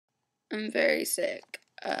I'm very sick.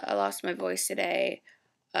 I lost my voice today.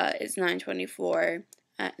 It's 9:24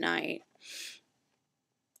 at night.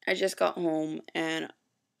 I just got home and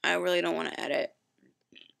I really don't want to edit.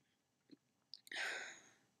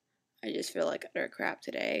 I just feel like utter crap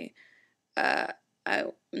today.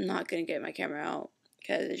 I'm not going to get my camera out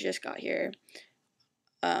because it just got here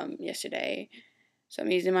yesterday. So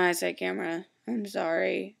I'm using my eyesight camera. I'm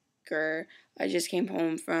sorry, grr. I just came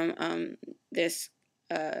home from this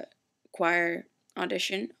choir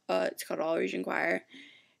audition. It's called All Region Choir.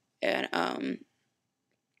 And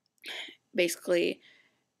basically,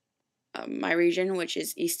 my region, which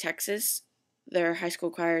is East Texas, their high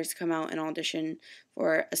school choirs come out and audition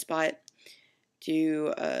for a spot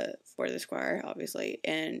to for this choir, obviously.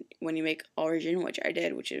 And when you make All Region, which I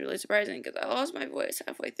did, which is really surprising because I lost my voice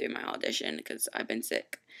halfway through my audition because I've been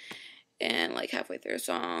sick. And like halfway through a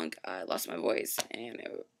song, I lost my voice, and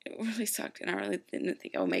it really sucked. And I really didn't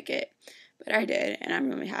think I would make it, but I did, and I'm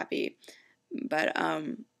really happy. But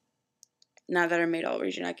now that I made All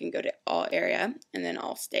Region, I can go to All Area and then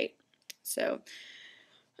All State. So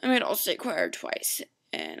I made All State Choir twice,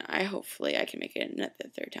 and hopefully I can make it the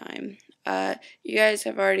third time. You guys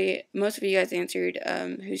have already, most of you guys answered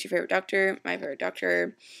who's your favorite doctor. My favorite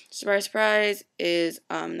doctor, surprise, surprise, is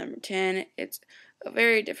number 10. It's a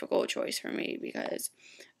very difficult choice for me because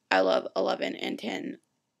I love 11 and 10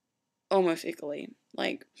 almost equally.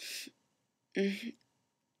 Like,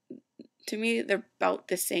 to me, they're about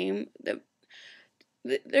the same.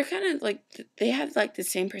 They're kind of like, they have like the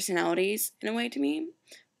same personalities in a way to me.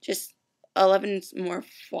 Just 11's more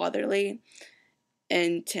fatherly,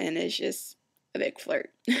 and 10 is just a big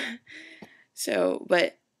flirt. So,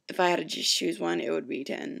 but if I had to just choose one, it would be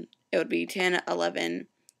 10. It would be 10, 11,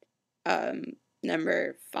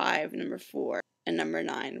 number 5, number 4, and number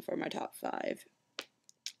 9 for my top 5.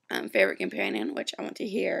 Favorite companion, which I want to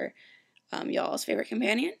hear y'all's favorite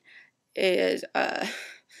companion, is, I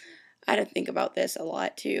had to think about this a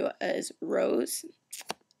lot too, is Rose.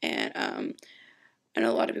 And I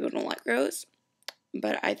know a lot of people don't like Rose,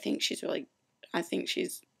 but I think she's really, I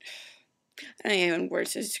don't even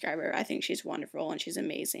words to describe her. I think she's wonderful and she's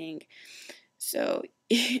amazing. So,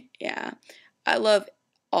 yeah, I love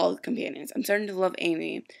all the companions. I'm starting to love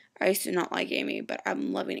Amy. I used to not like Amy, but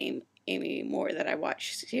I'm loving Amy more that I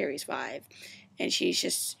watched Series 5. And she's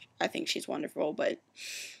just, I think she's wonderful, but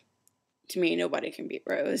to me, nobody can beat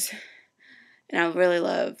Rose. And I really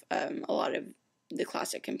love a lot of the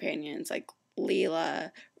classic companions, like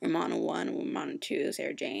Leela, Romana 1, Romana 2,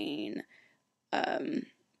 Sarah Jane,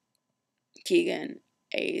 Keegan,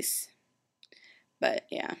 Ace. But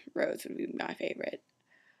yeah, Rose would be my favorite.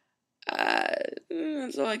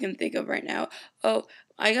 That's all I can think of right now. Oh,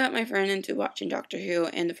 I got my friend into watching Doctor Who,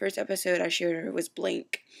 and the first episode I showed her was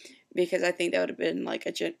Blink, because I think that would have been like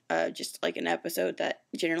just like an episode that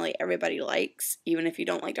generally everybody likes, even if you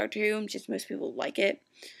don't like Doctor Who. Just most people like it,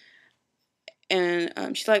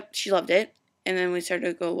 and she loved it. And then we started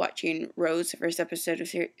to go watching Rose, the first episode of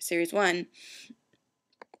Series 1.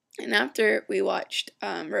 And after we watched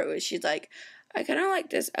Rose, she's like, I kind of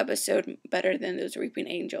like this episode better than those Weeping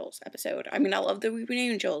Angels episode. I mean, I love the Weeping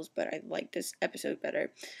Angels, but I like this episode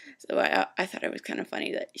better. So I thought it was kind of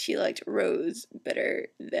funny that she liked Rose better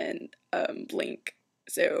than Blink.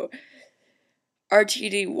 So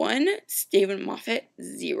RTD 1, Stephen Moffat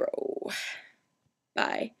 0.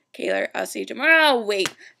 Bye. Kayla, I'll see you tomorrow. Oh,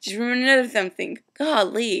 wait, just remember another something.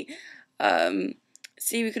 Golly.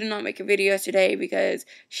 See, we could not make a video today because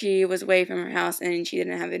she was away from her house and she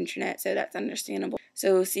didn't have internet, so that's understandable.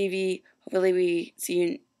 So, CV, hopefully we see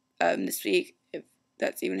you this week, if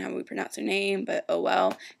that's even how we pronounce her name, but oh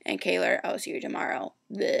well. And Kayla, I'll see you tomorrow.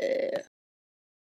 Bleh.